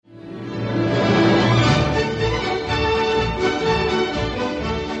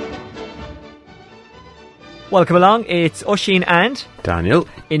Welcome along, it's Oisín and Daniel.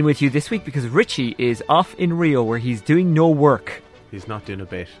 In with you this week because Richie is off in Rio where he's doing no work. He's not doing a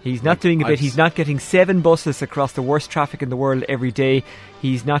bit. He's not doing a bit. He's not getting 7 buses across the worst traffic in the world every day.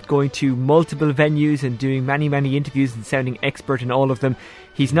 He's not going to multiple venues and doing many interviews and sounding expert in all of them.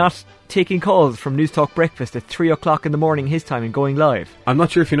 He's not taking calls from News Talk Breakfast at 3 o'clock in the morning his time and going live. I'm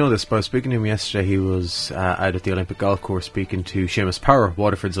not sure if you know this, but I was speaking to him yesterday. He was out at the Olympic golf course speaking to Seamus Power,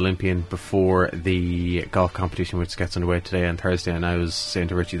 Waterford's Olympian, before the golf competition which gets underway today on Thursday. And I was saying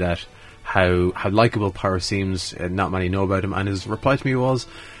to Richie that how likeable Power seems, not many know about him, and his reply to me was,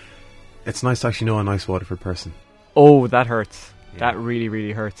 it's nice to actually know a nice Waterford person. Oh, that hurts. Yeah. That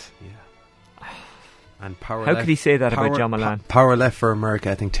really hurts. Yeah. And Power How could he say that about John Milan? Power left for America,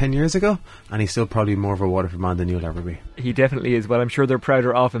 I think, 10 years ago, and he's still probably more of a Waterford man than you'll ever be. He definitely is. Well, I'm sure they're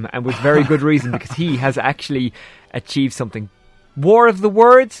prouder of him, and with very good reason, because he has actually achieved something. War of the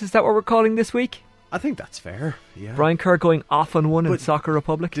Words, is that what we're calling this week? I think that's fair, yeah. Brian Kerr going off on one in Soccer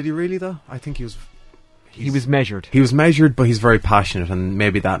Republic. Did he really, though? I think he was measured. He was measured, but he's very passionate, and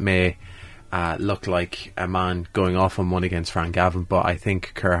maybe that may look like a man going off on one against Frank Gavin, but I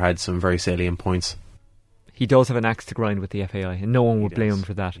think Kerr had some very salient points. He does have an axe to grind with the FAI, and no one would blame him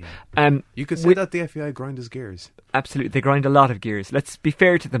for that. Yeah. You could say that the FAI grind his gears. Absolutely, they grind a lot of gears. Let's be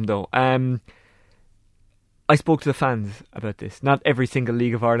fair to them, though. I spoke to the fans about this. Not every single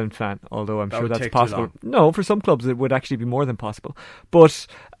League of Ireland fan, although I'm sure that's possible. No, for some clubs it would actually be more than possible. But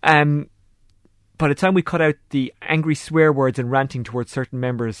by the time we cut out the angry swear words and ranting towards certain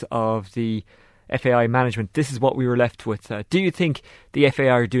members of the FAI management, this is what we were left with. Do you think the FAI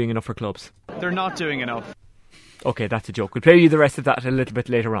are doing enough for clubs? They're not doing enough. Okay, that's a joke. We'll play you the rest of that a little bit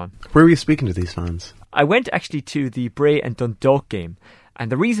later on. Where were you speaking to these fans? I went actually to the Bray and Dundalk game.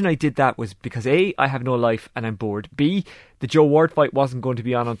 And the reason I did that was because A, I have no life and I'm bored. B, the Joe Ward fight wasn't going to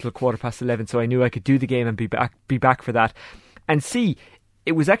be on until 11:15, so I knew I could do the game and be back for that. And C,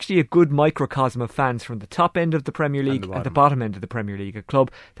 it was actually a good microcosm of fans from the top end of the Premier League and the bottom end of the Premier League. A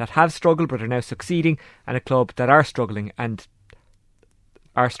club that have struggled but are now succeeding, and a club that are struggling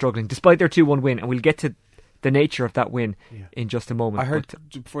despite their 2-1 win. And we'll get to the nature of that win in just a moment.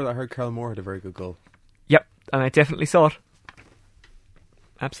 Before that, I heard Carl Moore had a very good goal. Yep, and I definitely saw it.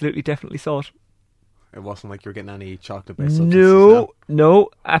 Absolutely, definitely saw it. It wasn't like you were getting any chocolate-based substances. No,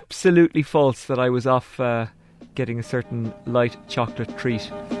 absolutely false that I was off getting a certain light chocolate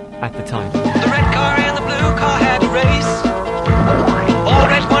treat at the time. The red car and the blue car had a race. All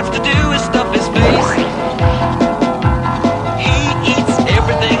Red wants to do is stuff his face. He eats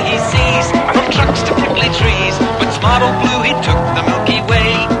everything he sees, from trucks to prickly trees. But smart old Blue, he took the Milky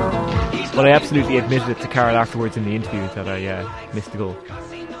Way. But I absolutely admitted it to Carl afterwards in the interview that I missed the goal.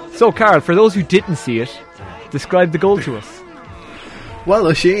 So, Carl, for those who didn't see it, describe the goal to us. Well,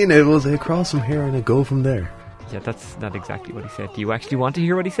 Oisín, it was a cross from here and a goal from there. Yeah, that's not exactly what he said. Do you actually want to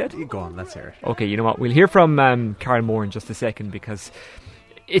hear what he said? Go on, let's hear it. Okay, you know what? We'll hear from Carl Moore in just a second, because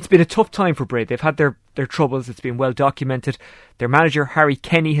it's been a tough time for Bray. They've had their troubles. It's been well documented. Their manager, Harry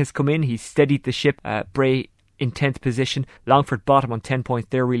Kenny, has come in. He's steadied the ship. Bray in 10th position. Longford bottom on 10 points.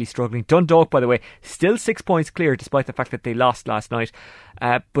 They're really struggling. Dundalk, by the way, still 6 points clear despite the fact that they lost last night.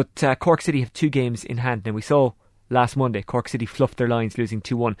 But Cork City have 2 games in hand. Now, we saw last Monday Cork City fluffed their lines, losing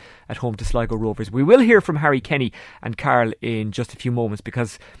 2-1 at home to Sligo Rovers. We will hear from Harry Kenny and Carl in just a few moments,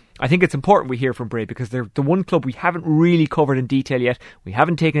 because I think it's important we hear from Bray, because they're the one club we haven't really covered in detail yet. We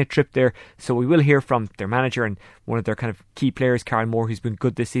haven't taken a trip there, so we will hear from their manager and one of their kind of key players, Carl Moore, who's been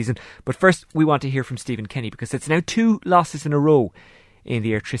good this season. But first, we want to hear from Stephen Kenny, because it's now 2 losses in a row in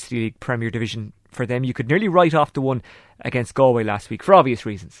the Airtricity League Premier Division for them. You could nearly write off the one against Galway last week for obvious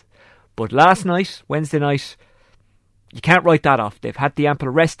reasons. But last night, Wednesday night, you can't write that off. They've had the ample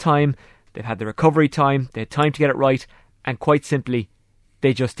rest time, they've had the recovery time, they had time to get it right, and quite simply,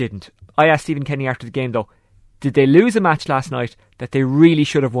 they just didn't. I asked Stephen Kenny after the game, though, did they lose a match last night that they really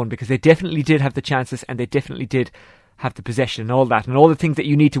should have won? Because they definitely did have the chances, and they definitely did have the possession and all that, and all the things that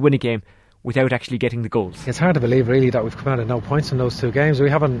you need to win a game without actually getting the goals. It's hard to believe, really, that we've come out of no points in those 2 games. We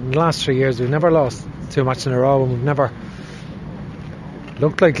haven't, in the last 3 years, we've never lost 2 matches in a row, and we've never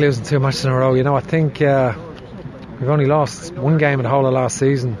looked like losing 2 matches in a row. You know, I think we've only lost 1 game in the whole of last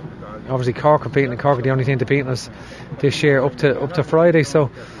season. Obviously, Cork are beating, and Cork are the only team to beat us this year up to Friday. So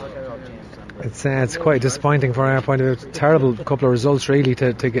it's quite disappointing from our point of view. Terrible couple of results, really,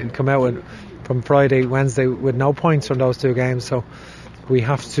 to come out from Friday, Wednesday with no points from those 2 games. So we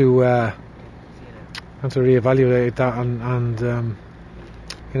have to reevaluate that, and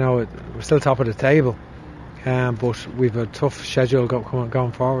you know, we're still top of the table, but we've a tough schedule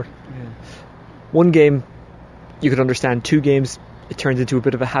going forward. Yeah. 1 game you could understand, 2 games it turns into a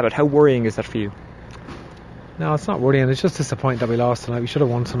bit of a habit. How worrying is that for you? No, it's not worrying. It's just disappointing that we lost tonight. We should have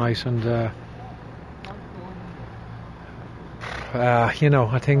won tonight, and I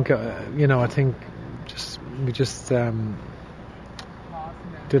think we just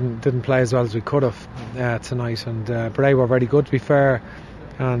didn't play as well as we could have tonight. And Bray were very good, to be fair.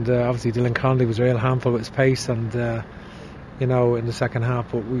 And obviously Dylan Connolly was a real handful with his pace, and in the second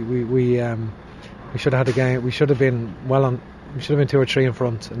half. But we should have had the game. We should have been We should have been 2 or 3 in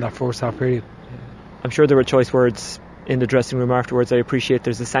front in that first half period. I'm sure there were choice words in the dressing room afterwards. I appreciate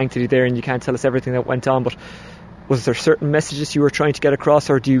there's a sanctity there and you can't tell us everything that went on, but was there certain messages you were trying to get across,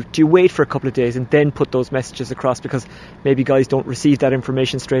 or do you wait for a couple of days and then put those messages across, because maybe guys don't receive that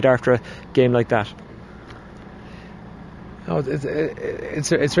information straight after a game like that? No,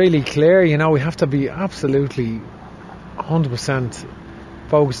 it's really clear. We have to be absolutely 100%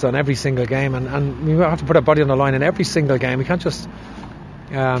 focused on every single game, and we have to put our body on the line in every single game. We can't just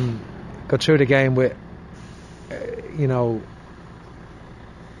go through the game with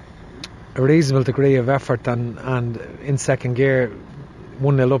a reasonable degree of effort and in second gear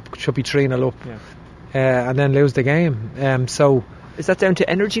 1-0 up, should be 3-0 up, and then lose the game. So is that down to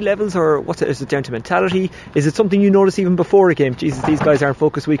energy levels, or is it down to mentality? Is it something you notice even before a game? Jesus, these guys aren't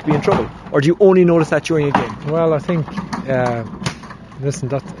focused, we could be in trouble. Or do you only notice that during a game? Well, I think I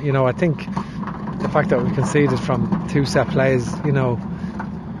think the fact that we conceded from 2 set plays,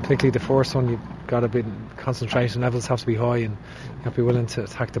 particularly the first one, you've got to be, concentration levels have to be high, and you have to be willing to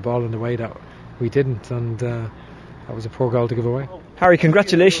attack the ball in the way that we didn't, and that was a poor goal to give away. Harry,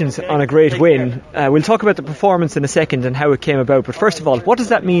 congratulations on a great win. We'll talk about the performance in a second and how it came about, but first of all, what does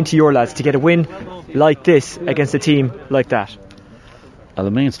that mean to your lads to get a win like this against a team like that? Well,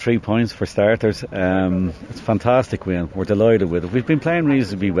 it means 3 points for starters. It's a fantastic win. We're delighted with it. We've been playing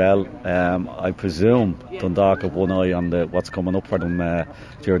reasonably well. I presume Dundalk have one eye on what's coming up for them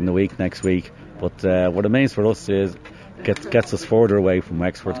during the week next week. But what it means for us is gets us further away from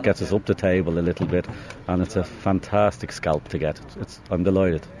Wexford, gets us up the table a little bit, and it's a fantastic scalp to get. I'm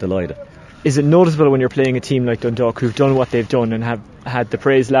delighted. Is it noticeable when you're playing a team like Dundalk, who've done what they've done and have had the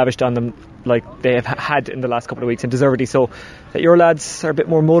praise lavished on them like they have had in the last couple of weeks, and deservedly so, that your lads are a bit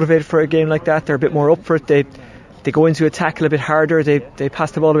more motivated for a game like that? They're a bit more up for it, they go into a tackle a bit harder, they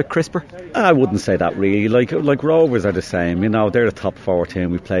pass the ball a bit crisper? I wouldn't say that really. Like Rovers are the same, they're a top 4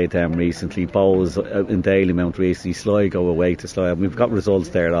 team. We played them recently, Bowes in Dalymount recently, Sligo away to Sligo, and we've got results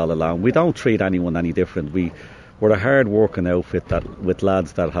there all along. We don't treat anyone any different. We're a hard working outfit with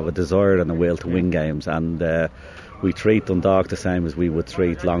lads that have a desire and a will to win games, and we treat Dundalk the same as we would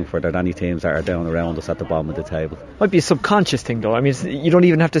treat Longford or any teams that are down around us at the bottom of the table. Might be a subconscious thing though. I mean, you don't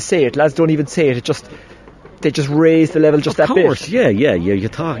even have to say it. Lads don't even say it. They just raise the level just that bit. Of course, yeah.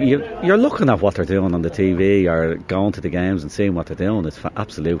 You're looking at what they're doing on the TV or going to the games and seeing what they're doing. It's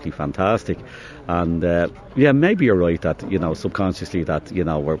absolutely fantastic. And maybe you're right that subconsciously that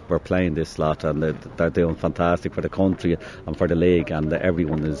we're playing this lot and they're doing fantastic for the country and for the league, and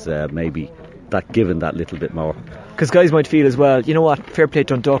everyone is maybe that given that little bit more. Because guys might feel as well, you know what, fair play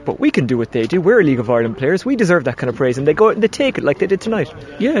to Dundalk, but we can do what they do. We're League of Ireland players, we deserve that kind of praise, and they go out and they take it like they did tonight.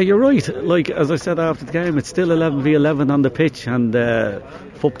 Yeah, you're right. Like as I said after the game, it's still 11v11 on the pitch, and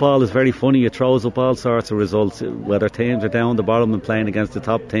football is very funny. It throws up all sorts of results, whether teams are down the bottom and playing against the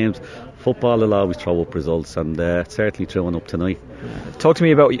top teams. Football will always throw up results, and certainly throwing up tonight. Talk to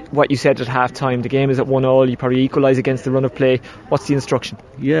me about what you said at half time. The game is at 1-1, you probably equalise against the run of play. What's the instruction?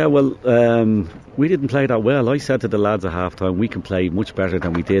 Yeah, well, we didn't play that well. I said to the lads at half time, we can play much better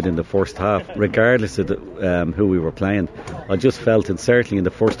than we did in the first half, regardless of who we were playing. I just felt, and certainly in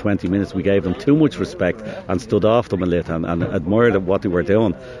the first 20 minutes, we gave them too much respect and stood off them a little and admired what they were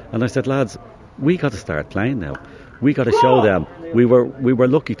doing. And I said, lads, we got to start playing now. We got to show them. We were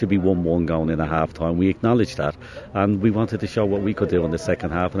lucky to be 1-1 going in at half time. We acknowledged that, and we wanted to show what we could do in the second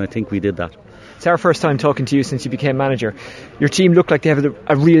half, and I think we did that. It's our first time talking to you since you became manager. Your team looked like they have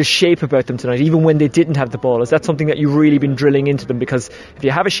a real shape about them tonight, even when they didn't have the ball. Is that something that you've really been drilling into them? Because if you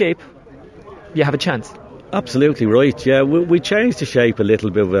have a shape, you have a chance. Absolutely right, yeah. We changed the shape a little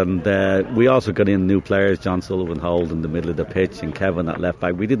bit, and we also got in new players, John Sullivan Holt in the middle of the pitch and Kevin at left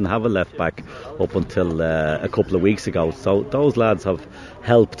back. We didn't have a left back up until a couple of weeks ago, so those lads have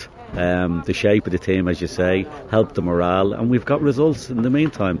helped the shape of the team, as you say, helped the morale, and we've got results in the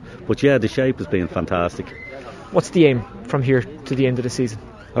meantime. But yeah, the shape has been fantastic. What's the aim from here to the end of the season?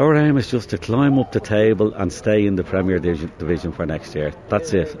 Our aim is just to climb up the table and stay in the Premier Division for next year.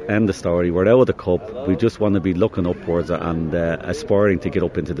 That's it. End the story. We're out of the cup. We just want to be looking upwards and aspiring to get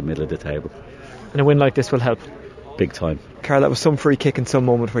up into the middle of the table. And a win like this will help? Big time. Carl, that was some free kick in some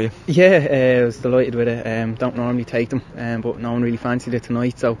moment for you. Yeah, I was delighted with it. Don't normally take them, but no one really fancied it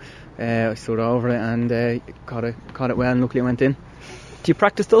tonight, so I stood over it and caught it well, and luckily it went in. Do you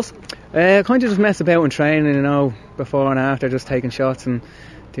practice those? Kind of just mess about in training, before and after, just taking shots and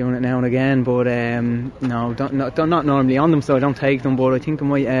doing it now and again, but no, not normally on them, so I don't take them, but I think I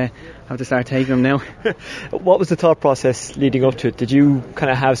might have to start taking them now. What was the thought process leading up to it? Did you kind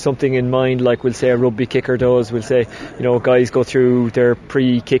of have something in mind, like we'll say a rugby kicker does? We'll say, guys go through their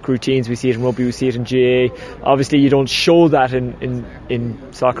pre-kick routines. We see it in rugby, we see it in GAA. Obviously you don't show that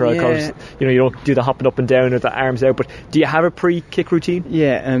in soccer, because you don't do the hopping up and down or the arms out, but do you have a pre-kick routine?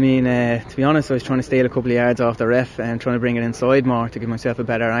 Yeah, I mean, to be honest, I was trying to steal a couple of yards off the ref and trying to bring it inside more to give myself a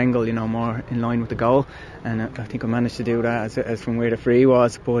better angle, more in line with the goal, and I think I managed to do that as from where the free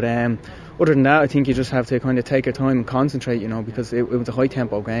was, but other than that, I think you just have to kind of take your time and concentrate, because it was a high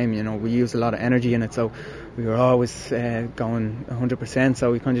tempo game. We used a lot of energy in it, so we were always going 100%,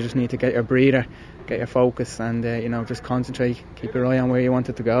 so we kind of just need to get your breather, get your focus, and just concentrate, keep your eye on where you want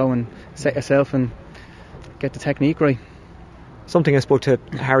it to go and set yourself and get the technique right. Something I spoke to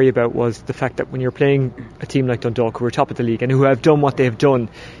Harry about was the fact that when you're playing a team like Dundalk, who are top of the league and who have done what they've done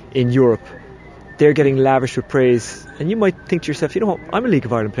in Europe, they're getting lavished with praise, and you might think to yourself, you know what, I'm a League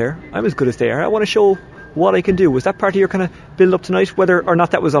of Ireland player, I'm as good as they are, I want to show what I can do. Was that part of your kind of build up tonight? Whether or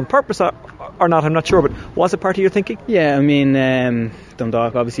not that was on purpose or not, I'm not sure, but was it part of your thinking? Yeah, I mean,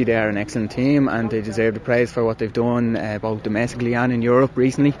 Dundalk, obviously they are an excellent team and they deserve the praise for what they've done, both domestically and in Europe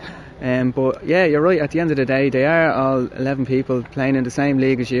recently. But yeah, you're right, at the end of the day they are all 11 people playing in the same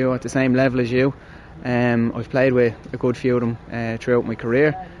league as you, at the same level as you. I've played with a good few of them throughout my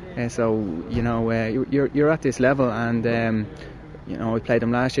career, so you're at this level, and I played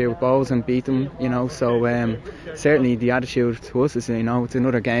them last year with Bows and beat them, so certainly the attitude to us is, it's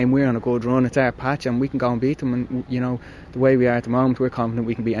another game, we're on a good run, it's our patch and we can go and beat them, and the way we are at the moment, we're confident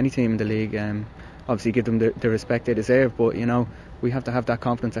we can beat any team in the league. Obviously give them the respect they deserve, but we have to have that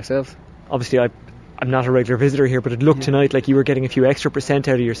confidence ourselves. Obviously I'm not a regular visitor here, but it looked tonight like you were getting a few extra % out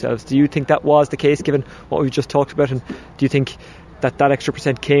of yourselves. Do you think that was the case given what we've just talked about, and do you think that extra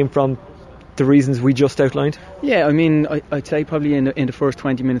 % came from the reasons we just outlined? Yeah, I mean, I'd say probably in the first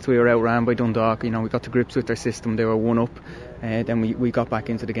 20 minutes we were outran by Dundalk. We got to grips with their system, they were 1-up, then we got back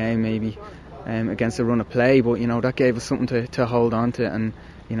into the game maybe against a run of play, but that gave us something to hold on to, and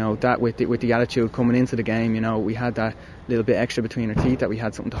that with the attitude coming into the game, we had that little bit extra between our teeth, that we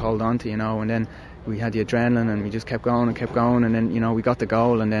had something to hold on to, and then we had the adrenaline and we just kept going, and then we got the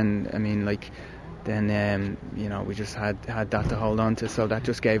goal, and then we just had that to hold on to, so that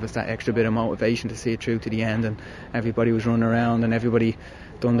just gave us that extra bit of motivation to see it through to the end, and everybody was running around and everybody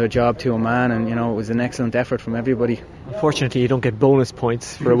done their job to a man, and it was an excellent effort from everybody. Unfortunately you don't get bonus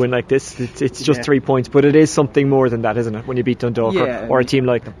points for a win like this. It's just 3 points, but it is something more than that, isn't it, when you beat Dundalk or a team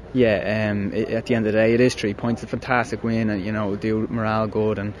like them? Yeah, at the end of the day it is 3 points. It's a fantastic win, and it'll do morale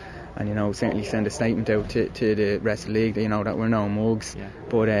good, and certainly send a statement out to the rest of the league, that we're no mugs.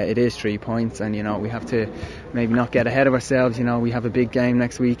 But it is 3 points, and we have to maybe not get ahead of ourselves. We have a big game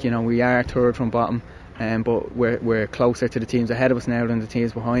next week. We are third from bottom, but we're closer to the teams ahead of us now than the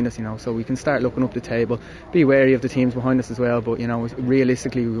teams behind us, so we can start looking up the table, be wary of the teams behind us as well, but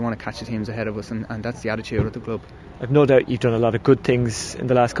realistically we want to catch the teams ahead of us, and that's the attitude of the club. I've no doubt you've done a lot of good things in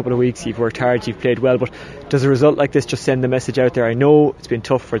the last couple of weeks. You've worked hard, you've played well, but does a result like this just send the message out there? I know it's been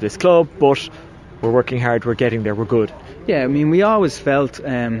tough for this club, but we're working hard, we're getting there, we're good. Yeah, I mean, we always felt we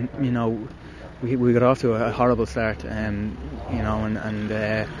got off to a horrible start, and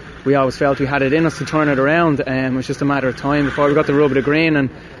we always felt we had it in us to turn it around. It was just a matter of time before we got the rub of the green,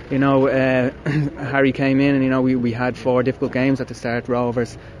 and Harry came in, and we had 4 difficult games at the start: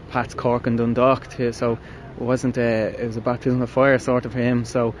 Rovers, Pats, Cork and Dundalk, so it wasn't it was a baptism of fire sort of for him.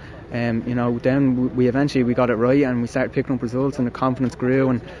 So then we eventually got it right, and we started picking up results, and the confidence grew,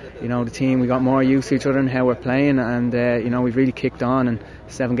 and the team, we got more used to each other and how we're playing, and we've really kicked on, and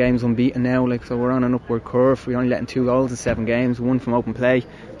 7 games unbeaten now, so we're on an upward curve. We're only letting 2 goals in 7 games, 1 from open play,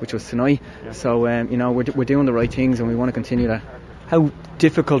 which was tonight. So we're doing the right things, and we want to continue that. How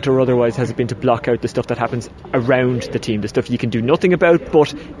difficult or otherwise has it been to block out the stuff that happens around the team, the stuff you can do nothing about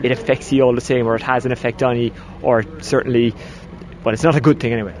but it affects you all the same, or it has an effect on you, or certainly, well, it's not a good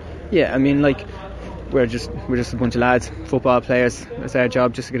thing anyway? Yeah, I mean, we're just a bunch of lads, football players. It's our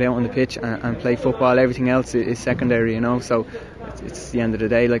job just to get out on the pitch and play football. Everything else is secondary, so it's the end of the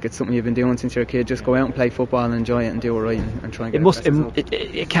day, it's something you've been doing since you're a kid. Just go out and play football and enjoy it and do it right, and try and get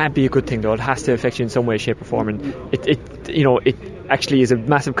it can't be a good thing though. It has to affect you in some way, shape or form, and it actually is a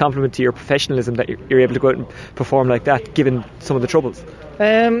massive compliment to your professionalism that you're able to go out and perform like that, given some of the troubles.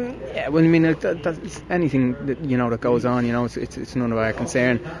 Yeah, well, I mean, that's anything that that goes on. It's none of our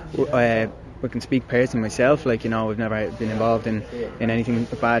concern. I can speak personally myself. I've never been involved in anything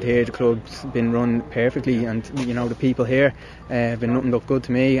bad here. The club's been run perfectly, and the people here have been nothing but good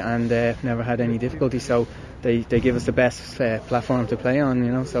to me, and never had any difficulty. So they give us the best platform to play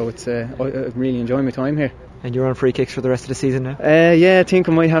on. So it's I really enjoy my time here. And you're on free kicks for the rest of the season now? Yeah, I think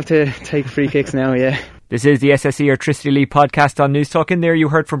I might have to take free kicks now. Yeah. This is the SSE Airtricity League podcast on News Talk. In there you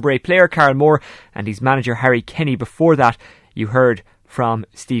heard from Bray player Carl Moore and his manager Harry Kenny. Before that you heard from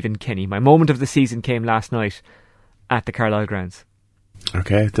Stephen Kenny. My moment of the season came last night at the Carlisle grounds.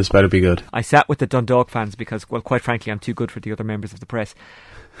 Okay, this better be good. I sat with the Dundalk fans because, well, quite frankly, I'm too good for the other members of the press.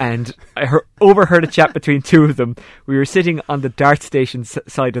 And I overheard a chat between two of them. We were sitting on the dart station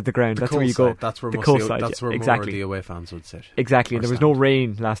side of the ground. That's where you go. That's where the coast side. That's where exactly. More of the away fans would sit. Exactly. And there was no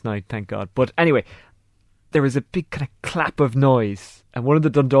rain last night, thank God. But anyway, there was a big kind of clap of noise. And one of the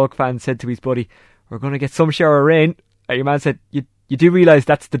Dundalk fans said to his buddy, "We're going to get some shower of rain." And your man said, You do realise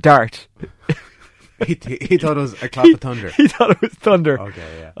that's the dart. he thought it was a clap of thunder. He thought it was thunder.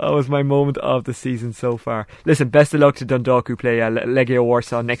 Okay, yeah. That was my moment of the season so far. Listen, best of luck to Dundalk, who play Legia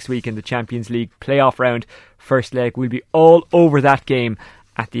Warsaw next week in the Champions League playoff round. First leg. We'll be all over that game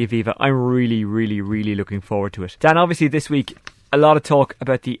at the Aviva. I'm really, really, really looking forward to it. Dan, obviously this week a lot of talk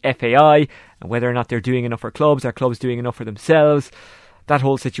about the FAI and whether or not they're doing enough for clubs. Are clubs doing enough for themselves? That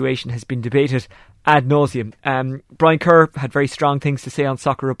whole situation has been debated ad nauseum. Brian Kerr had very strong things to say on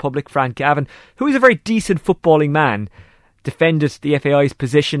Soccer Republic. Fran Gavin, who is a very decent footballing man, defended the FAI's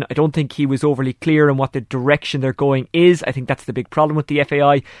position. I don't think he was overly clear on what the direction they're going is. I think that's the big problem with the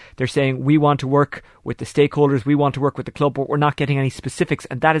FAI. They're saying we want to work with the stakeholders, we want to work with the club, but we're not getting any specifics,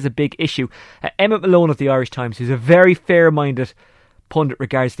 and that is a big issue. Emmett Malone of the Irish Times, who's a very fair-minded pundit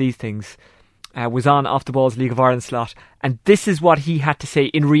regards these things, was on Off the Ball's League of Ireland slot, and this is what he had to say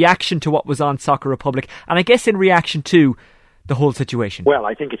in reaction to what was on Soccer Republic, and I guess in reaction to the whole situation. Well,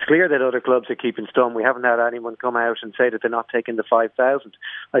 I think it's clear that other clubs are keeping stum. We haven't had anyone come out and say that they're not taking the 5,000.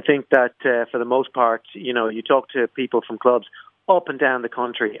 I think that for the most part, you talk to people from clubs up and down the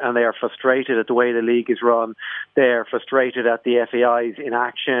country, and they are frustrated at the way the league is run. They are frustrated at the FAI's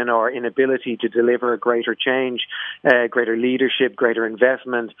inaction or inability to deliver greater change, greater leadership, greater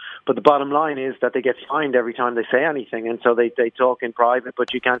investment. But the bottom line is that they get fined every time they say anything, and so they talk in private,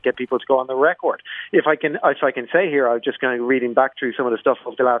 but you can't get people to go on the record. If I can say here, I was just kind of reading back through some of the stuff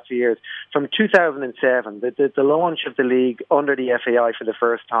over the last few years. From 2007, the launch of the league under the FAI for the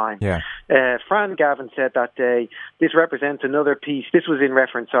first time. Yeah. Fran Gavin said that day, this represents another piece. This was in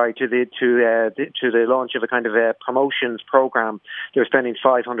reference, to the launch of a kind of a promotions program. They were spending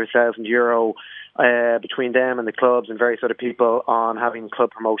 €500,000 between them and the clubs and various other people on having club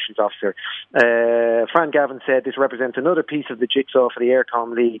promotions officer. Fran Gavin said this represents another piece of the jigsaw for the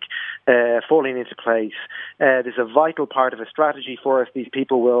Aircom League falling into place. This is a vital part of a strategy for us. These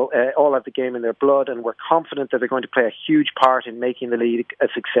people will all have the game in their blood, and we're confident that they're going to play a huge part in making the league a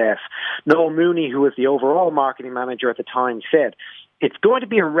success. Noel Mooney, who was the overall marketing manager at the time, said, "It's going to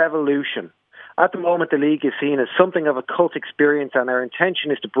be a revolution. At the moment, the league is seen as something of a cult experience, and our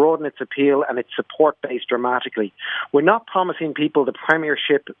intention is to broaden its appeal and its support base dramatically. We're not promising people the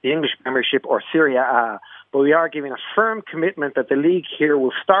Premiership, the English Premiership, or Serie A, but we are giving a firm commitment that the league here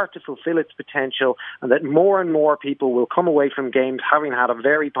will start to fulfill its potential and that more and more people will come away from games having had a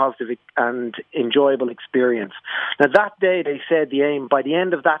very positive and enjoyable experience." Now, that day, they said the aim by the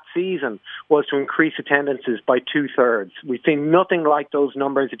end of that season was to increase attendances by 2/3. We've seen nothing like those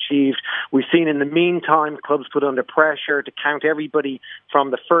numbers achieved. We've seen in the meantime clubs put under pressure to count everybody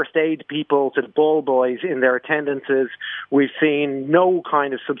from the first aid people to the ball boys in their attendances. We've seen no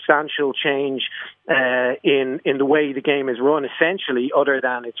kind of substantial change in the way the game is run, essentially, other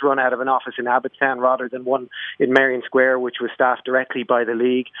than it's run out of an office in Abbottstown rather than one in Merrion Square, which was staffed directly by the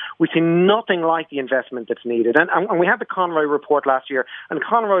league. We've seen nothing like the investment that's needed. And we had the Conroy report last year, and the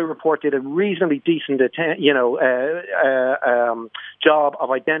Conroy report did a reasonably decent job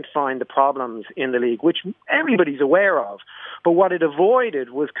of identifying the problems in the league, which everybody's aware of. But what it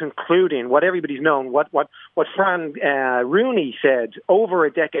avoided was concluding what everybody's known, what Fran Rooney said over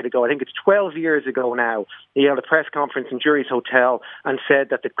a decade ago. I think it's 12 years ago now. He held a press conference in Jury's Hotel and said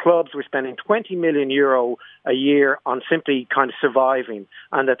that the clubs were spending €20 million a year on simply kind of surviving,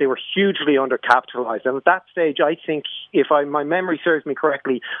 and that they were hugely undercapitalised. And at that stage, I think, if my memory serves me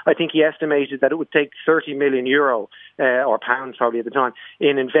correctly, I think he estimated that it would take €30 million or pounds probably at the time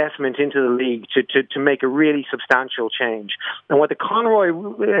in investment into the league to make a really substantial change. And what the Conroy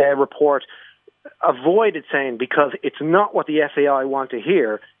report avoided saying, because it's not what the FAI want to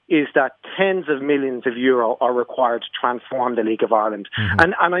hear, is that tens of millions of euro are required to transform the League of Ireland.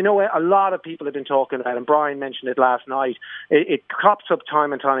 And I know a lot of people have been talking about it, and Brian mentioned it last night. It crops up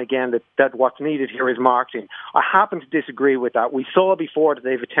time and time again that what's needed here is marketing. I happen to disagree with that. We saw before that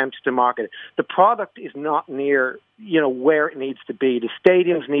they've attempted to market it. The product is not near where it needs to be. The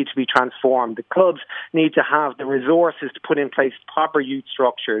stadiums need to be transformed. The clubs need to have the resources to put in place proper youth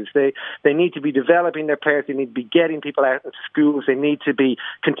structures. They need to be developing their players. They need to be getting people out into schools. They need to be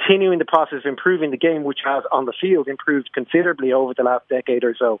continuing the process of improving the game, which has on the field improved considerably over the last decade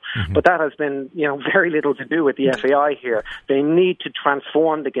or so. But that has been, very little to do with the FAI here. They need to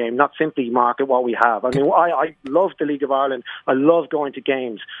transform the game, not simply market what we have. I mean, I love the League of Ireland. I love going to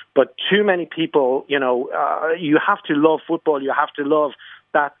games, but too many people, you have to love football. You have to love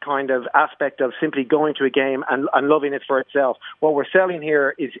that kind of aspect of simply going to a game and loving it for itself. What we're selling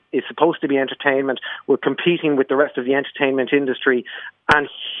here is supposed to be entertainment. We're competing with the rest of the entertainment industry, and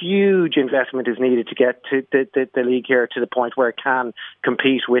huge investment is needed to get to the league here to the point where it can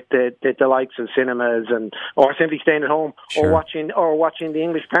compete with the likes of cinemas or simply staying at home or watching the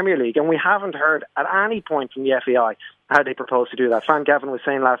English Premier League. And we haven't heard at any point from the FAI how they propose to do that. Fran Gavin was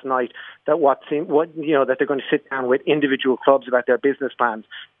saying last night that that they're going to sit down with individual clubs about their business plans.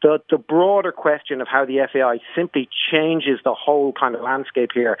 The broader question of how the FAI simply changes the whole kind of landscape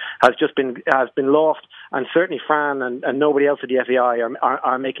here has been lost, and certainly Fran and nobody else at the FAI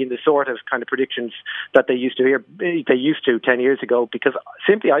are making the sort of kind of predictions that they used to 10 years ago, because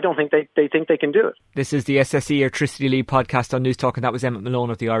simply I don't think they think they can do it. This is the SSE Electricity League podcast on News Talk, and that was Emmett Malone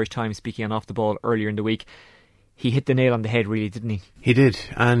of the Irish Times speaking on Off the Ball earlier in the week. He hit the nail on the head, really, didn't he? He did.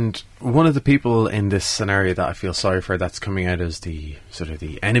 And one of the people in this scenario that I feel sorry for, that's coming out as the sort of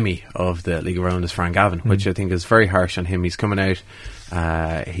the enemy of the League of Ireland, is Fran Gavin, which I think is very harsh on him. He's coming out.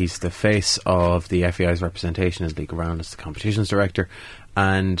 He's the face of the FAI's representation in the League of Ireland as the competitions director.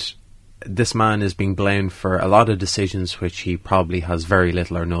 And this man is being blamed for a lot of decisions which he probably has very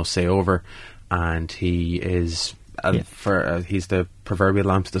little or no say over. And he is he's the proverbial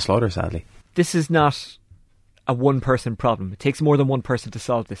lamb to the slaughter, sadly. This is not a one-person problem. It takes more than one person to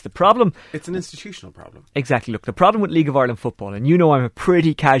solve this. The problem... It's an institutional problem. Exactly. Look, the problem with League of Ireland football, and I'm a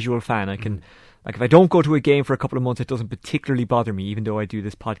pretty casual fan. I can... Like, if I don't go to a game for a couple of months, it doesn't particularly bother me, even though I do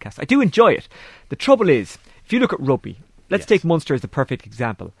this podcast. I do enjoy it. The trouble is, if you look at rugby, let's take Munster as the perfect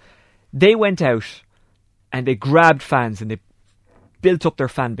example. They went out and they grabbed fans and they built up their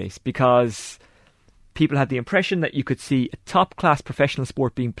fan base because people had the impression that you could see a top-class professional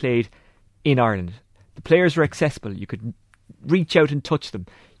sport being played in Ireland. The players were accessible. You could reach out and touch them.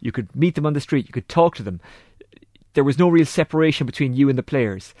 You could meet them on the street. You could talk to them. There was no real separation between you and the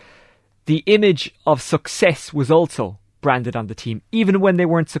players. The image of success was also branded on the team, even when they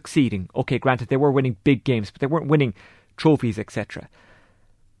weren't succeeding. Okay, granted, they were winning big games, but they weren't winning trophies, etc.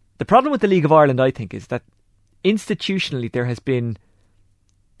 The problem with the League of Ireland, I think, is that institutionally there has been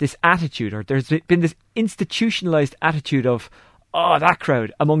this attitude, or there's been this institutionalised attitude of, that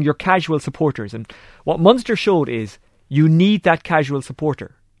crowd among your casual supporters. And what Munster showed is you need that casual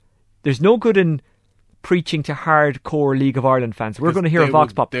supporter. There's no good in preaching to hardcore League of Ireland fans. We're going to hear a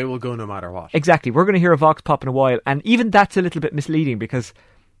vox pop. They will go no matter what. Exactly. We're going to hear a vox pop in a while. And even that's a little bit misleading because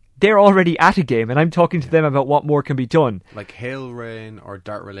they're already at a game and I'm talking to them about what more can be done. Like hail, rain or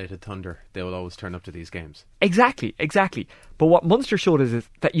dart-related thunder, they will always turn up to these games. Exactly. But what Munster showed is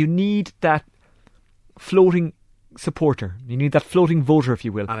that you need that floating supporter. You need that floating voter, if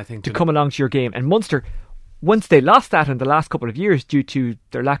you will, to come along to your game. And Munster, once they lost that in the last couple of years due to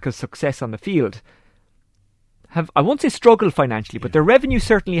their lack of success on the field, I won't say struggled financially, but their revenue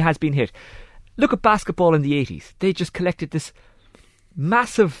certainly has been hit. Look at basketball in the 80s. They just collected this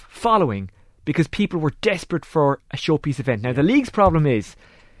massive following because people were desperate for a showpiece event. Now, the league's problem is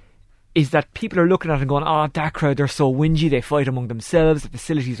that people are looking at it and going, that crowd, they're so whingy, they fight among themselves, the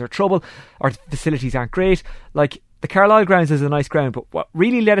facilities are trouble, or the facilities aren't great. Like, the Carlisle grounds is a nice ground, but what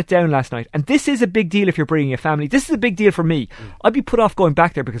really let it down last night, and this is a big deal if you're bringing a family, this is a big deal for me. I'd be put off going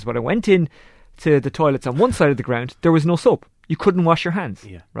back there because when I went in to the toilets on one side of the ground, there was no soap. You couldn't wash your hands,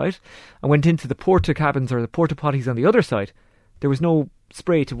 right? I went into the porta cabins or the porta potties on the other side. There was no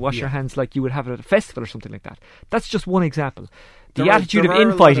spray to wash your hands like you would have at a festival or something like that. That's just one example. The attitude of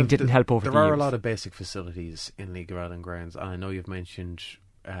infighting didn't help over the years. There are a lot of basic facilities in League of Ireland grounds, and I know you've mentioned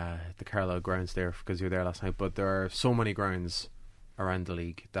the Carlisle grounds there because you were there last night, but there are so many grounds around the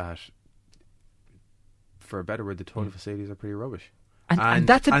league that, for a better word, the toilet facilities are pretty rubbish. And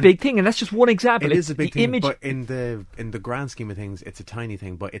that's a big thing, and that's just one example. It is a big thing, but in the grand scheme of things, it's a tiny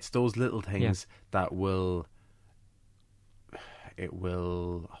thing, but it's those little things that will... it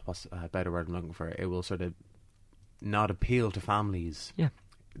will, what's a better word I'm looking for? It will sort of not appeal to families. Yeah.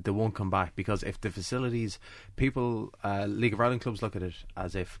 They won't come back, because if the facilities, people, League of Ireland clubs look at it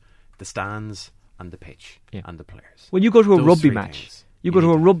as if the stands and the pitch and the players. When you go to a Those rugby three match, things you go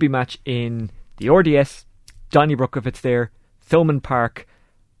to a rugby match in the RDS, Donnybrook if it's there, Thomond Park,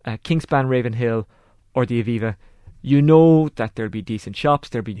 Kingspan Ravenhill, or the Aviva, you know that there'll be decent shops,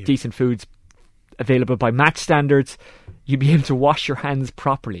 there'll be decent foods available by match standards. You'll be able to wash your hands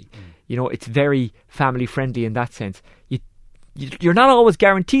properly. You know, it's very family friendly in that sense. You're not always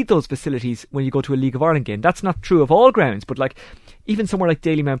guaranteed those facilities when you go to a League of Ireland game. That's not true of all grounds, but like even somewhere like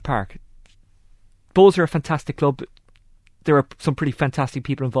Dalymount Park, Bulls are a fantastic club. There are some pretty fantastic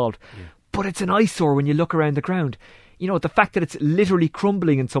people involved, but it's an eyesore when you look around the ground. You know, the fact that it's literally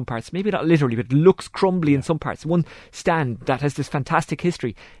crumbling in some parts, maybe not literally, but it looks crumbly in some parts. One stand that has this fantastic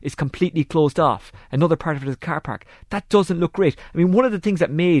history is completely closed off. Another part of it is a car park. That doesn't look great. I mean, one of the things that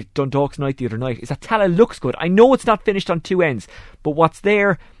made Dundalk's night the other night is that Tala looks good. I know it's not finished on two ends, but what's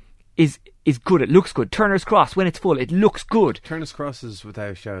there is good. It looks good. Turner's Cross, when it's full, it looks good. Turner's Cross is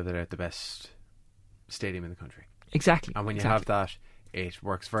without a shadow of a doubt the best stadium in the country. Exactly. And when you have that, it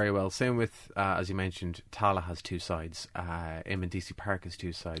works very well. Same with, as you mentioned, Tala has two sides. DC Park has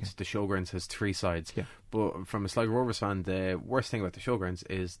two sides. The Showgrounds has three sides. But from a Sligo Rovers fan, the worst thing about the Showgrounds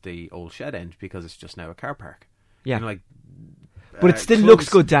is the old shed end, because it's just now a car park. Yeah. You know, like, but it still looks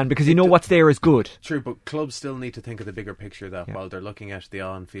good, Dan, because you know what's there is good. True, but clubs still need to think of the bigger picture, that while they're looking at the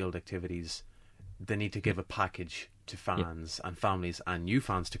on-field activities, they need to give a package to fans and families and new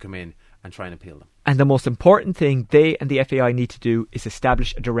fans to come in and try and appeal them. And the most important thing they and the FAI need to do is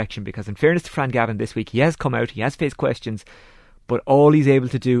establish a direction, because in fairness to Fran Gavin this week, he has come out, he has faced questions, but all he's able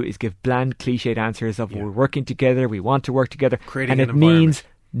to do is give bland, cliched answers of we're working together, we want to work together, creating and an it means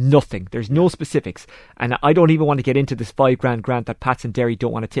nothing. There's no specifics. And I don't even want to get into this £5,000 grant that Pats and Derry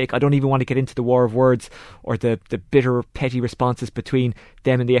don't want to take. I don't even want to get into the war of words or the bitter, petty responses between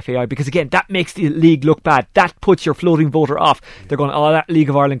them and the FAI, because again, that makes the league look bad. That puts your floating voter off. They're going, oh, that League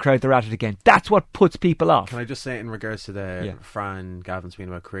of Ireland crowd, they're at it again. That's what puts people off. Can I just say, in regards to the Fran Gavin's been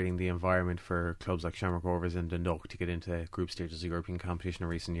about creating the environment for clubs like Shamrock Rovers and Dundalk to get into group stages of European competition in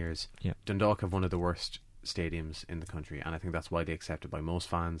recent years. Dundalk have one of the worst stadiums in the country, and I think that's why they accept it by most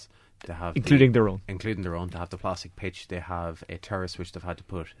fans to have including their own to have the plastic pitch. They have a terrace which they've had to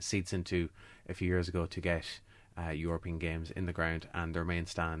put seats into a few years ago to get European games in the ground, and their main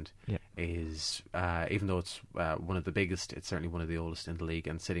stand is even though it's one of the biggest, it's certainly one of the oldest in the league,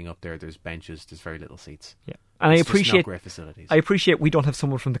 and sitting up there's benches, there's very little seats. And it's just not great facilities. I appreciate we don't have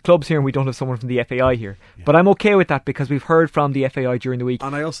someone from the clubs here and we don't have someone from the FAI here, but I'm okay with that because we've heard from the FAI during the week,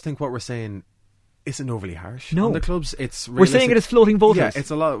 and I also think what we're saying isn't overly harsh. No, on the clubs, it's we're saying it as floating voters. Yeah, it's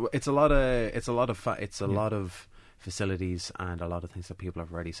a lot of facilities and a lot of things that people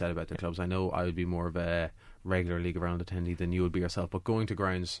have already said about their clubs. I know I would be more of a regular League of Ireland attendee than you would be yourself, but going to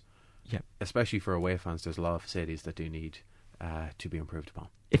grounds, especially for away fans, there's a lot of facilities that do need to be improved upon.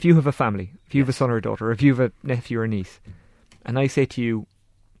 If you have a family, if you have a son or a daughter, or if you have a nephew or a niece, and I say to you,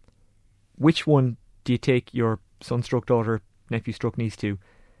 which one do you take your son stroke daughter, nephew stroke niece to?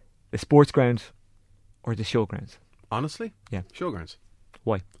 The sports ground or the showgrounds? Honestly? Yeah. Showgrounds.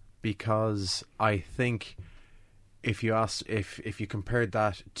 Why? Because I think if you ask, if you compared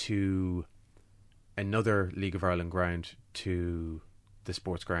that to another League of Ireland ground to the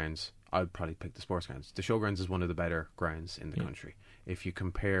sports grounds, I'd probably pick the sports grounds. The showgrounds is one of the better grounds in the country. If you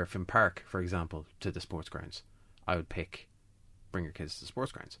compare Finn Park, for example, to the sports grounds, I would bring your kids to the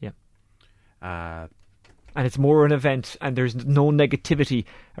sports grounds. Yeah. And it's more an event, and there's no negativity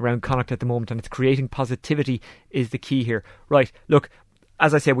around Connacht at the moment, and it's creating positivity is the key here. Right, look,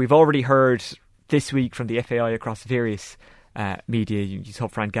 as I said, we've already heard this week from the FAI across various media. You saw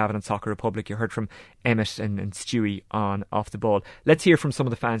Fran Gavin on Soccer Republic, you heard from Emmett and Stewie on Off the Ball. Let's hear from some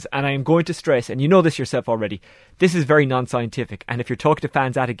of the fans, and I am going to stress, and you know this yourself already, this is very non-scientific, and if you're talking to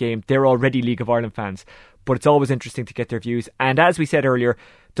fans at a game, they're already League of Ireland fans, but it's always interesting to get their views. And as we said earlier,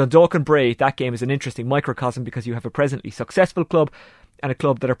 Dundalk and Bray, that game is an interesting microcosm because you have a presently successful club and a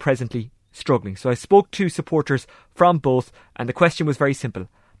club that are presently struggling. So I spoke to supporters from both, and the question was very simple.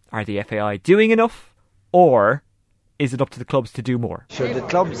 Are the FAI doing enough, or is it up to the clubs to do more? Sure, the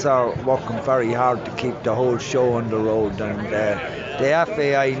clubs are working very hard to keep the whole show on the road, and the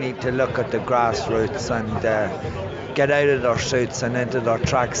FAI need to look at the grassroots and get out of their suits and into their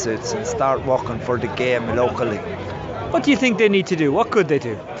track suits and start working for the game locally. What do you think they need to do? What could they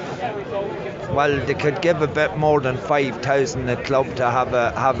do? Well, they could give a bit more than 5,000 a club to have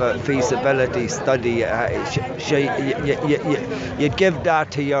a feasibility study. You'd give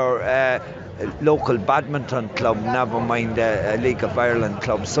that to your local badminton club, never mind a League of Ireland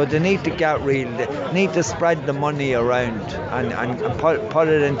club. So they need to get real, they need to spread the money around and put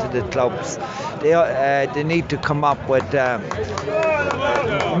it into the clubs. They need to come up with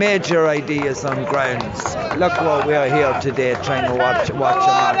major ideas on grounds. Look what we are here today trying to watch a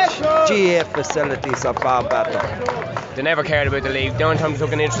match. GA facilities are far better. They never cared about the league. The only time they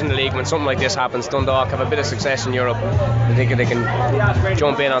took an interest in the league when something like this happens. Dundalk have a bit of success in Europe. They think they can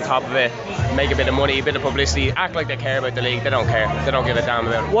jump in on top of it, make a bit of money, a bit of publicity, act like they care about the league. They don't care. They don't give a damn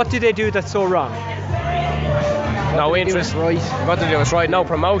about it. What do they do that's so wrong? No interest. What they do is right. No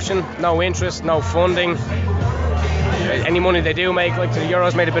promotion, no interest, no funding. Any money they do make, like the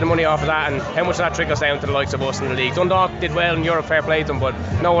Euros made a bit of money off of that, and how much of that trickles down to the likes of us in the league. Dundalk did well in Europe, fair play to them, but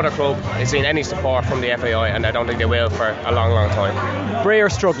no other club has seen any support from the FAI, and I don't think they will for a long, long time. Bray are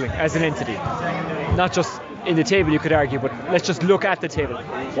struggling as an entity, not just in the table you could argue, but let's just look at the table.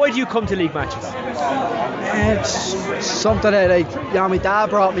 Why do you come to league matches? It's something that my dad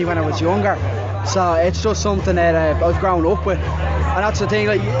brought me when I was younger, so it's just something that I've grown up with. And that's the thing,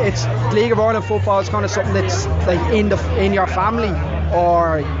 like, it's League of Ireland football is kind of something that's like in your family,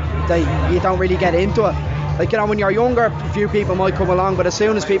 or you don't really get into it. Like, you know, when you're younger, a few people might come along, but as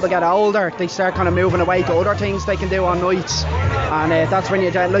soon as people get older, they start kind of moving away to other things they can do on nights, and that's when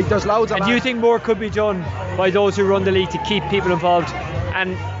you get, like, there's loads of. And do you think more could be done by those who run the league to keep people involved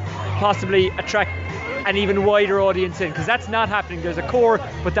and possibly attract an even wider audience in? Because that's not happening. There's a core,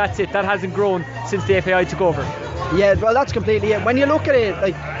 but that's it. That hasn't grown since the FAI took over. Yeah, well, that's completely it. When you look at it,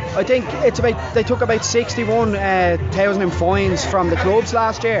 like, I think they took about 61,000 in fines from the clubs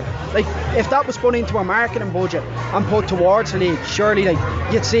last year. Like, if that was put into a marketing budget and put towards the league, surely,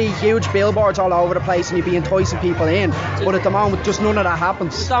 like, you'd see huge billboards all over the place and you'd be enticing people in. But at the moment, just none of that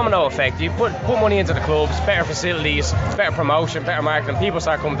happens. Domino effect. You put money into the clubs, better facilities, better promotion, better marketing. People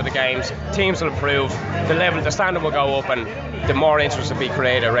start coming to the games. Teams will improve. The standard will go up, and the more interest will be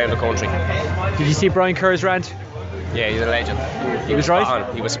created around the country. Did you see Brian Kerr's rant? Yeah, he's a legend. He was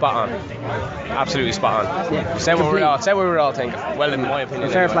right. He was spot on. Absolutely spot on. Yeah, said what we were all thinking. Well, in my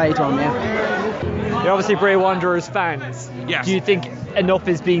opinion. Fair play to him, yeah. You're obviously Bray Wanderers fans. Yes. Do you think enough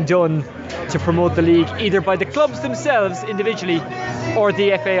is being done to promote the league, either by the clubs themselves individually or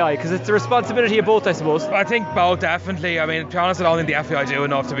the FAI? Because it's the responsibility of both, I suppose. I think both, definitely. I mean, to be honest, I don't think the FAI do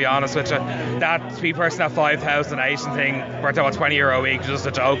enough, to be honest with you. That, to be personally, that 5,000 Asian thing worth about €20 a week is just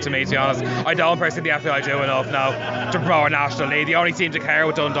a joke to me, to be honest. I don't personally think the FAI do enough now to promote our national league. The only team to care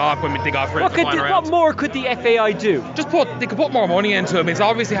with Dundalk when they got through the final round. What more could the FAI do? They could put more money into it. I mean, it's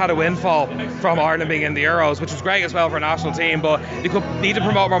obviously had a windfall from Ireland being in the Euros, which was great as well for a national team, but they could need to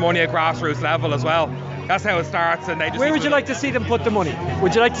promote more money at grassroots level as well. That's how it starts. And they just. Where would you like to see them put the money?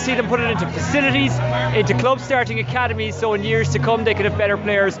 Would you like to see them put it into facilities, into clubs starting academies, so in years to come they could have better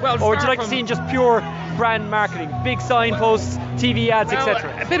players? Or would you like to see just pure brand marketing, big signposts, TV ads,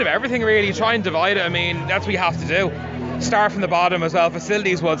 etc.? A bit of everything, really. Try and divide it. I mean, that's what you have to do. Start from the bottom as well.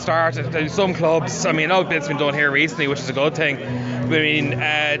 Facilities would start at some clubs. I mean, I know a bit's been done here recently, which is a good thing. I mean,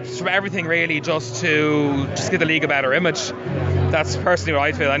 from everything really, just to give the league a better image. That's personally what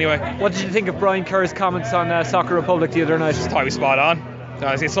I feel anyway. What did you think of Brian Kerr's comments on Soccer Republic the other night? I thought he was spot on.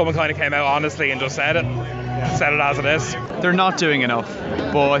 I see someone kind of came out honestly and just said it as it is. They're not doing enough,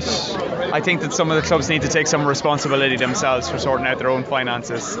 but I think that some of the clubs need to take some responsibility themselves for sorting out their own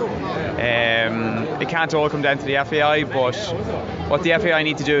finances. It can't all come down to the FAI, but what the FAI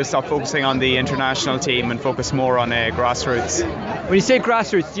need to do is stop focusing on the international team and focus more on grassroots. When you say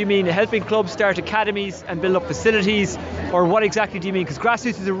grassroots, do you mean helping clubs start academies and build up facilities, or what exactly do you mean? Because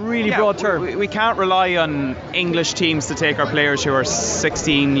grassroots is a really broad term. We can't rely on English teams to take our players who are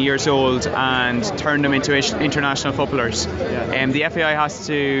 16 years old and turn them into international footballers. The FAI has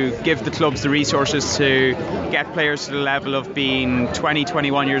to give the clubs the resources to get players to the level of being 20,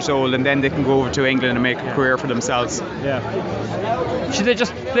 21 years old, and then they can go over to England and make a career for themselves. Should they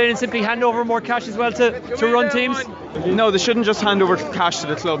just plain and simply hand over more cash as well to run teams? No, they shouldn't just hand over cash to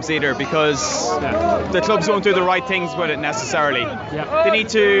the clubs either, because the clubs won't do the right things with it necessarily.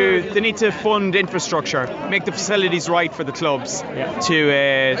 They need to fund infrastructure, make the facilities right for the clubs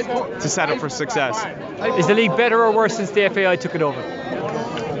to set up for success. Is the league better or worse since the FAI took it over?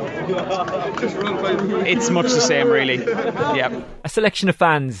 It's much the same, really. A selection of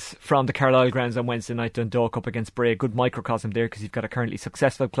fans from the Carlisle grounds on Wednesday night, Dundalk up against Bray. A good microcosm there, because you've got a currently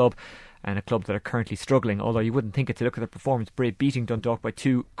successful club and a club that are currently struggling, although you wouldn't think it to look at their performance. Bray beating Dundalk by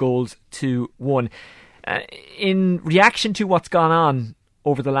 2-1. In reaction to what's gone on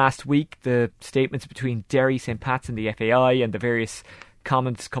over the last week, the statements between Derry, St Pat's and the FAI, and the various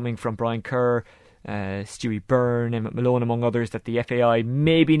comments coming from Brian Kerr, Stewie Byrne, Emmett Malone among others, that the FAI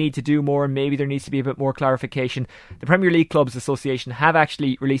maybe need to do more, maybe there needs to be a bit more clarification. The Premier League Clubs Association have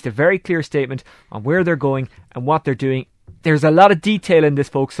actually released a very clear statement on where they're going and what they're doing. There's a lot of detail in this,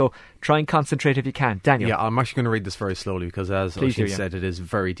 folks, so try and concentrate if you can. Daniel. Yeah, I'm actually going to read this very slowly because, as Oisin said, it is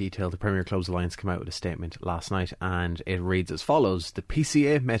very detailed. The Premier Clubs Alliance came out with a statement last night and it reads as follows. The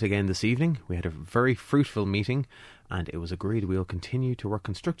PCA met again this evening. We had a very fruitful meeting and it was agreed we will continue to work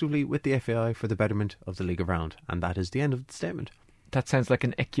constructively with the FAI for the betterment of the League of Round. And that is the end of the statement. That sounds like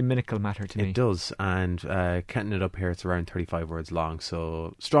an ecumenical matter to me. It does, and counting it up here, it's around 35 words long,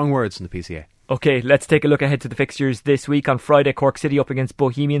 so strong words from the PCA. Okay, let's take a look ahead to the fixtures this week. On Friday, Cork City up against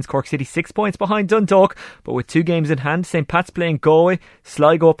Bohemians. Cork City 6 points behind Dundalk, but with 2 games in hand. St. Pat's playing Galway.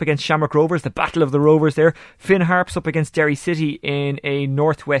 Sligo up against Shamrock Rovers, the battle of the Rovers there. Finn Harps up against Derry City in a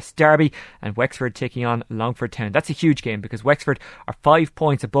Northwest derby, and Wexford taking on Longford Town. That's a huge game because Wexford are 5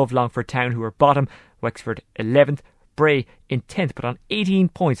 points above Longford Town, who are bottom. Wexford 11th. Bray in 10th, but on 18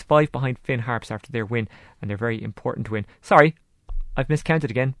 points, 5 behind Finn Harps after their win, and their very important win. Sorry, I've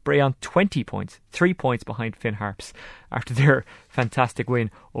miscounted again. Bray on 20 points, 3 points behind Finn Harps after their fantastic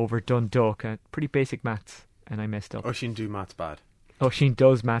win over Dundalk. Pretty basic maths, and I messed up. Oisin do maths bad. Oisin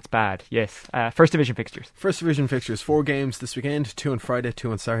does maths bad, yes. First Division fixtures. First Division fixtures, 4 games this weekend, 2 on Friday,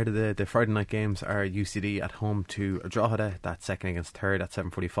 2 on Saturday. The Friday night games are UCD at home to Drogheda, that's second against third at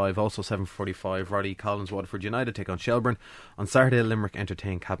 7:45. Also 7:45, Roddy Collins Waterford United take on Shelburne. On Saturday, Limerick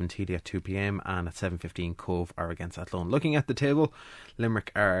entertain Cabinteely at 2 p.m, and at 7:15 Cove are against Athlone. Looking at the table,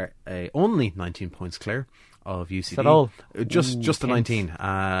 Limerick are only 19 points clear of UCD. Is that all? Just the 19,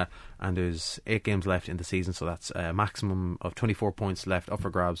 and there's 8 games left in the season, so that's a maximum of 24 points left up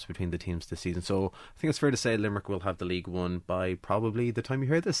for grabs between the teams this season. So I think it's fair to say Limerick will have the league won by probably the time you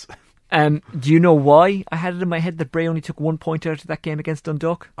hear this. Do you know why I had it in my head that Bray only took 1 point out of that game against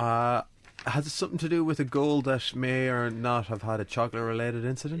Dundalk? Has it something to do with a goal that may or not have had a chocolate-related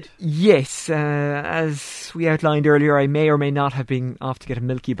incident? Yes, as we outlined earlier, I may or may not have been off to get a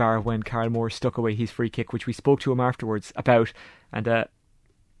Milky Bar when Carl Moore stuck away his free kick, which we spoke to him afterwards about, and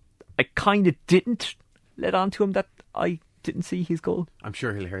I kind of didn't let on to him that I didn't see his goal. I'm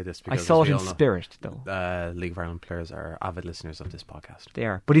sure he'll hear this because I saw it in spirit, though. League of Ireland players are avid listeners of this podcast. They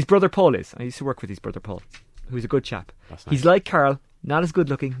are, but his brother Paul is. I used to work with his brother Paul, who's a good chap. That's nice. He's like Carl. Not as good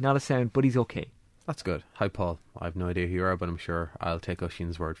looking, not as sound, but he's okay. That's good. Hi, Paul. I have no idea who you are, but I'm sure I'll take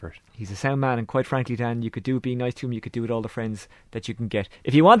Oisin's word for it. He's a sound man, and quite frankly, Dan, you could do it being nice to him, you could do it all the friends that you can get.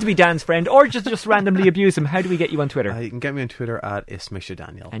 If you want to be Dan's friend, or just randomly abuse him, how do we get you on Twitter? You can get me on Twitter at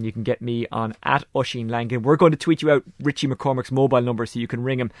 @ismishdaniel. And you can get me on @Oisin Langan. We're going to tweet you out Richie McCormick's mobile number so you can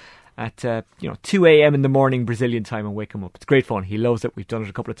ring him at 2 a.m. in the morning Brazilian time and wake him up. It's great fun. He loves it. We've done it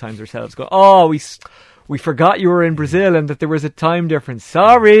a couple of times ourselves. We forgot you were in Brazil and that there was a time difference.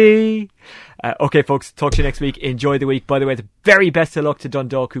 Sorry. Okay, folks, talk to you next week. Enjoy the week. By the way, the very best of luck to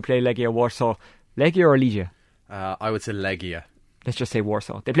Dundalk, who play Legia Warsaw. Legia or Legia? I would say Legia. Let's just say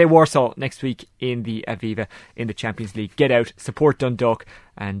Warsaw. They play Warsaw next week in the Aviva in the Champions League. Get out, support Dundalk.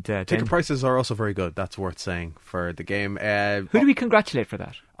 And ticket prices are also very good. That's worth saying for the game. Who do we congratulate for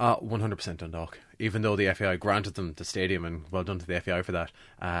that? 100% Dundalk. Even though the FAI granted them the stadium, and well done to the FAI for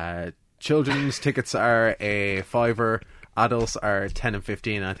that. Children's tickets are a $5. Adults are 10 and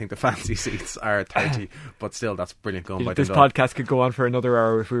 15. I think the fancy seats are 30. But still, that's brilliant going by this Dundalk. Podcast could go on for another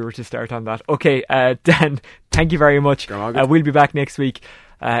hour if we were to start on that. Okay, Dan, thank you very much. We'll be back next week.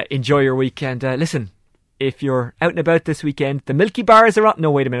 Enjoy your week. And listen, if you're out and about this weekend, the Milky Bars are on.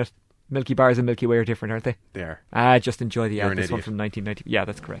 No, wait a minute. Milky Bars and Milky Way are different, aren't they? They are. Just enjoy the ad. This one from 1990. Yeah,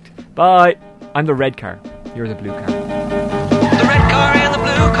 that's correct. Bye. I'm the red car. You're the blue car. The red car and the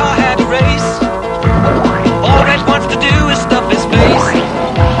blue car had a race. All Red wants to do is stuff his face.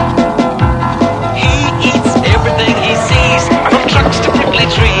 He eats everything he sees, from trucks to prickly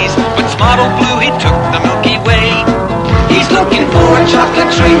trees. But smart old Blue, he took the Milky Way. He's looking for a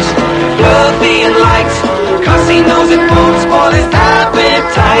chocolate treat, fluffy and light, 'cause he knows it won't spoil his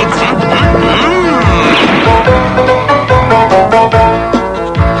appetite.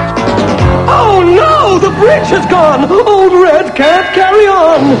 Oh no, the bridge has gone. Old Red can't carry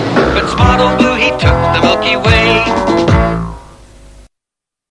on. But smart old